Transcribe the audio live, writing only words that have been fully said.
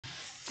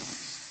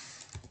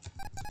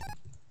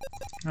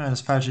Ja,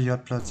 das falsche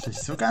J plötzlich.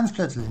 So ganz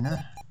plötzlich,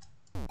 ne?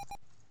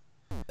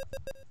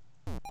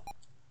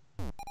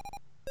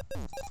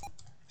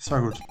 Das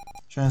war gut.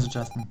 Schönes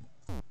Adjustment.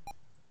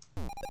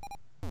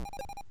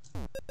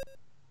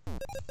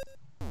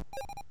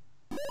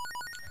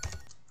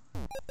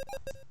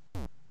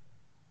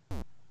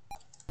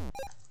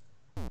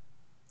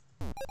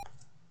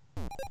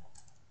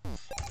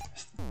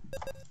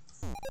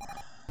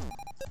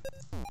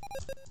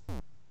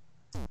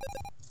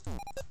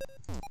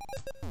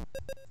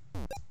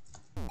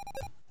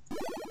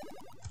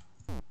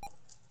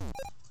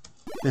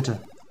 Bitte.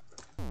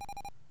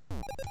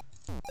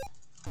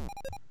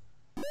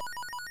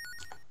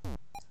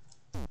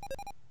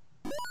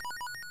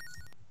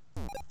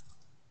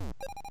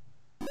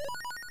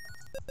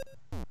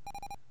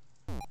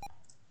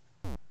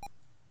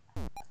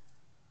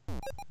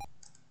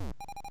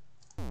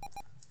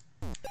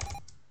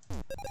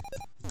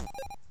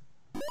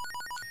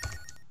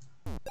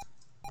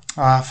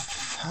 Ah,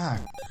 fuck.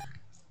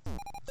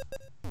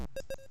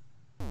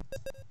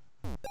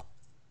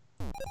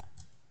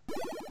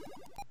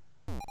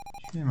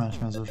 Ich spiele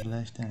manchmal so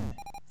schlecht, ey.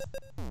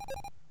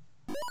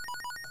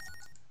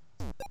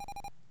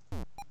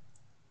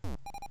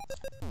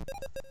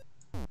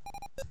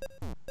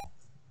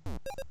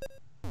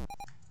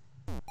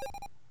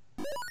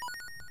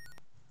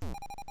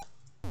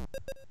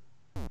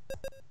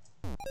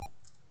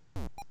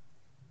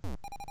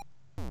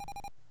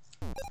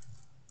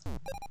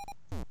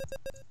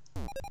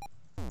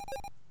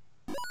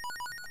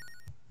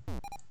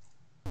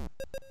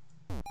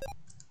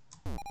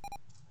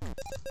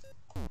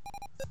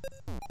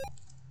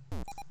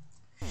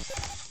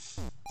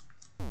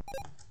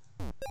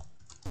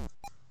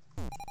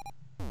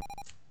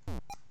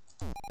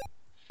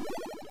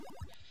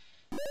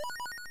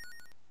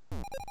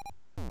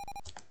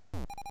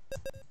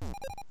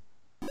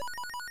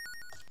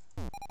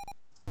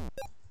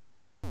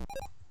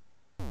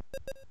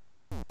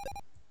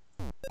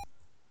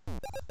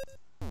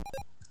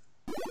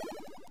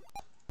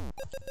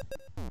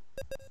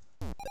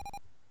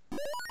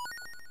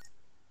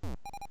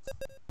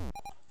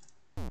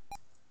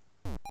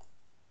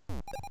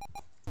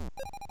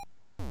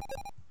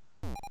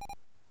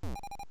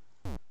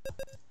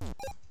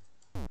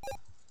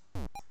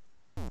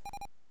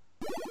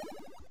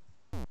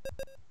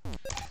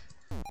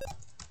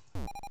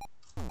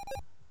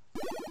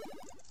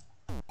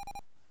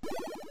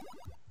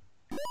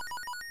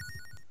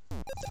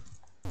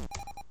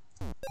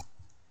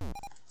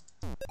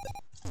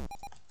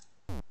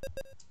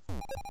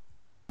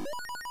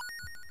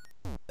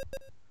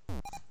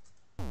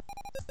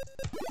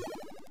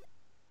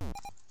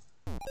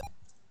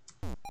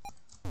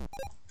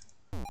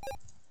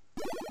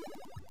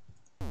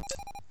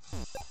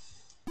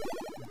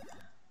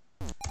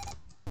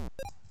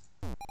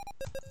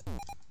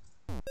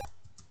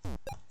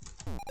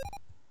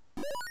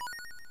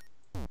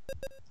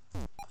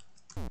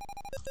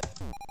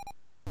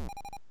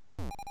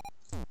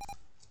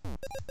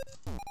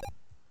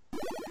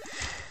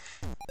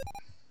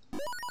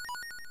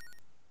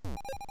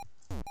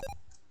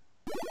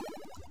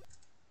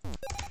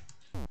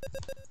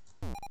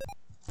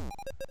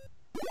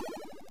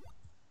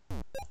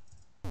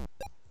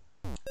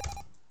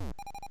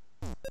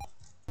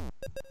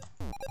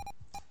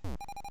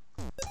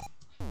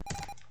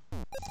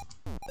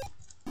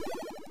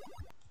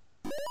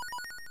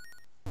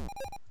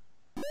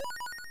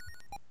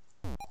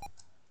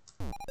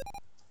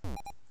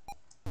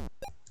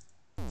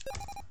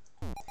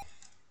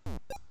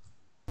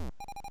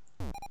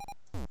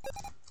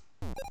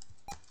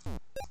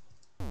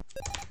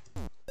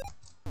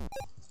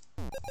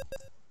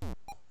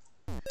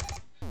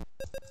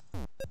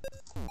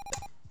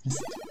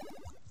 Mist.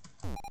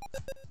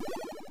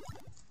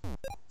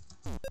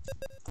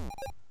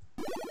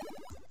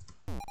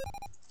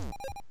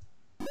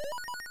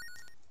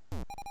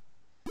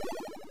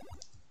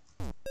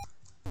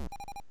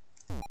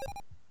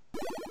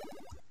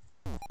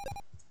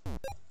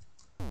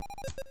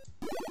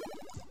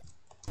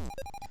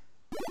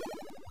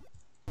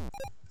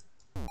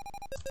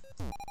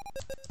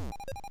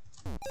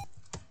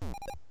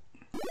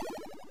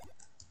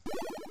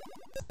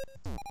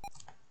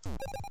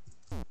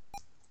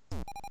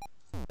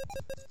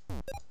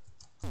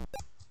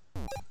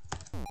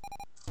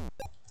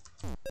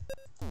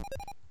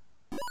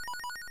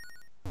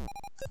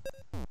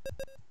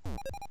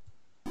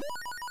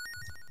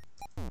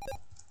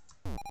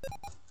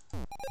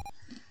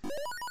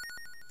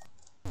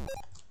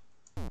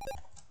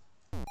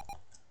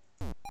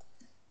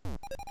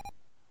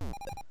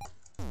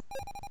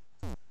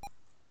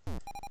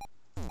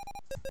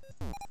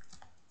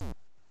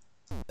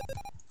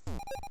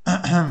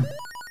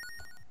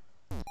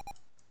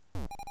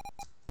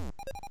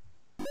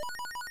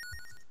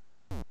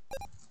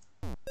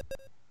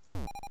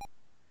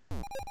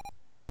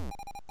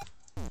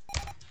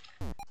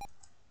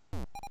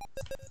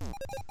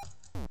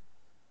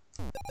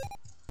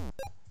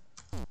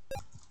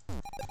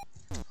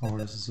 Oh,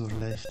 das ist so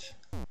schlecht.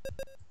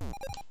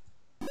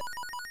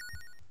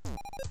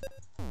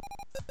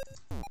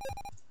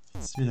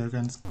 Ist wieder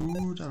ganz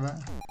gut, aber...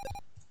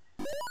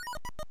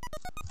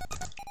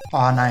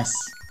 Oh, nice.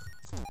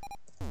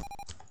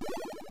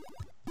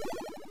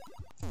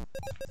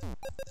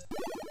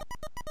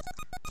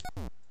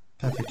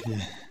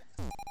 Perfectly.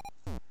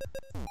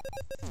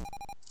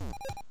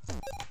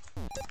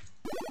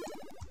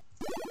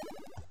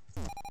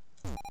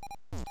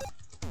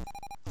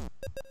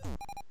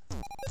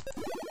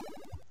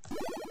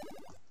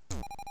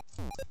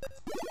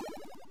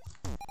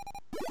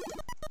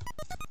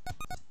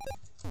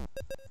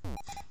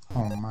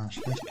 Oh Mann,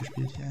 schlecht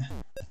gespielt hier.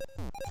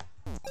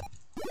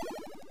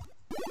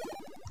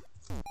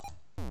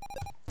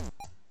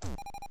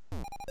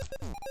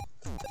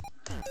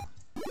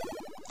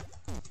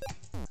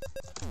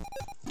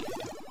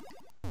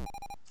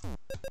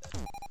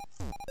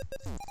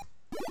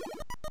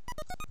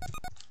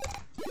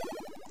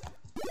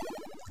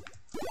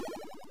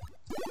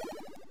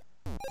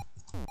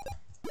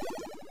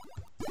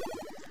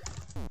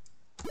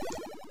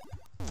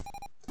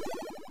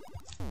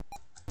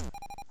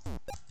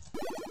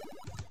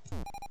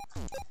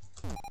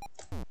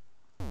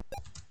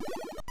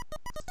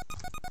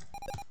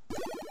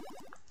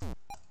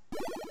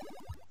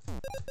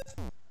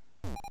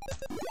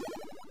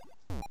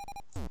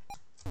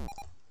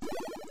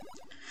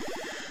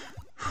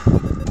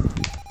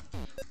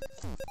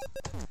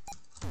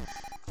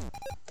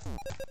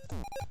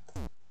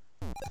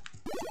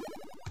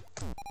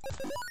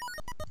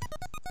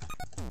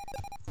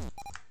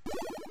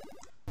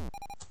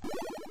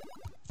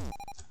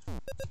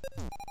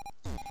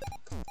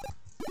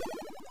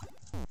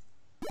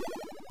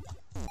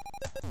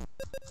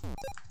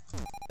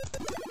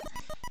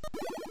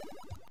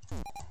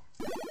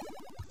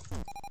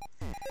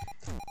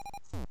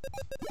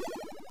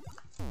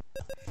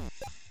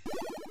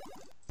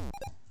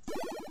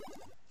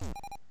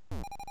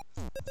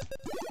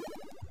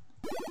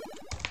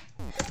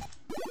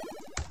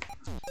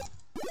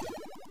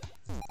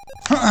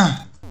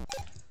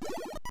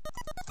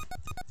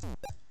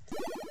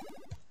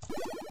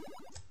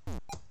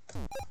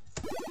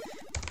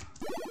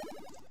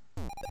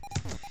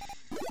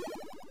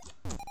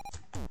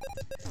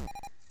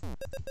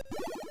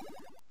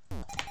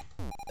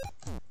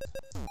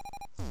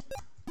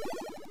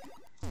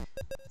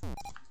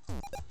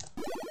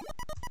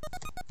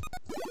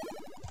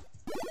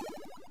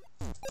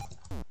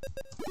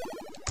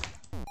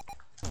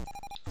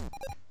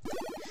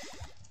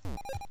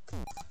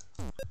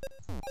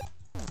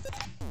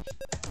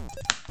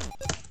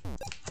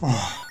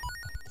 Oh.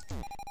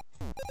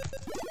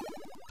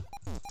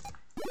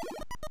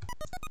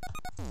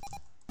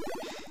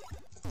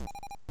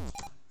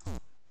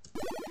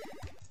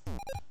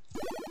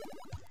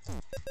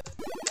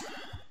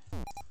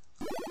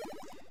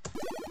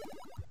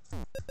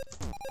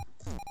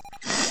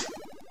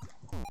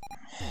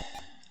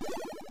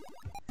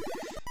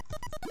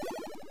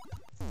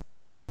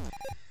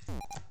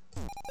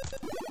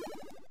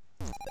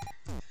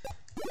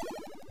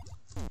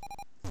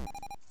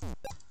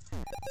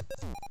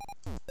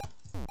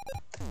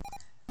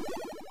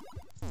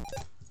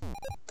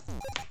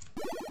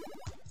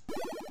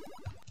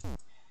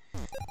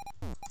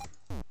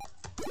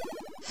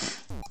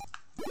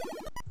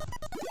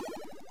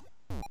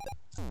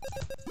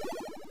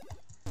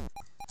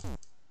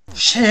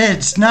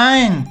 Shit,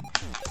 nein!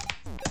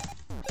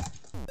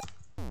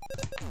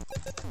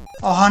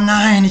 Oh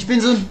nein, ich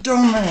bin so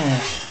dumm, ey.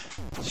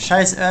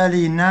 Scheiß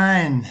Early,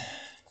 nein.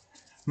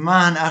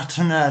 Mann,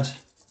 800.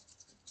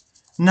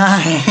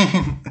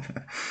 Nein.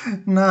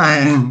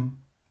 Nein.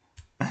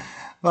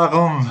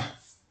 Warum?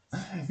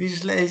 Wie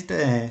schlecht,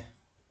 ey.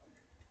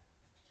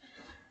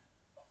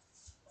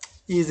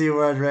 Easy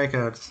world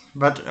record.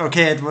 But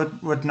okay, it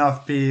would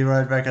not be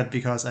world record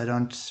because I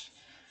don't...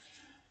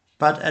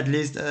 But at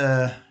least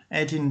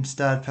 18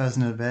 start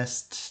personal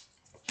best.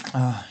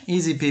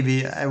 Easy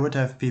PB. I would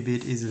have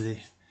PB'd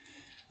easily.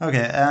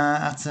 Okay,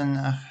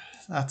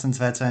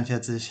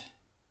 18,242.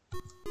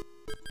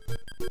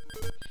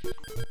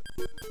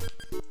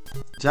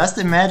 Just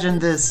imagine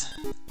this.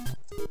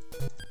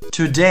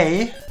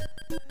 Today,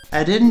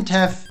 I didn't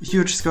have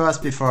huge scores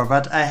before,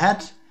 but I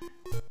had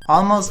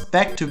almost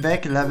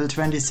back-to-back level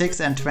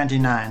 26 and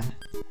 29.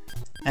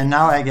 And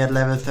now I get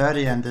level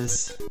 30 and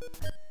this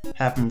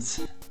happens.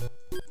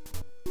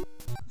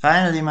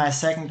 Finally my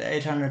second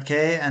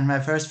 800k and my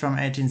first from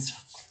 18th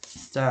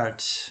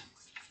start.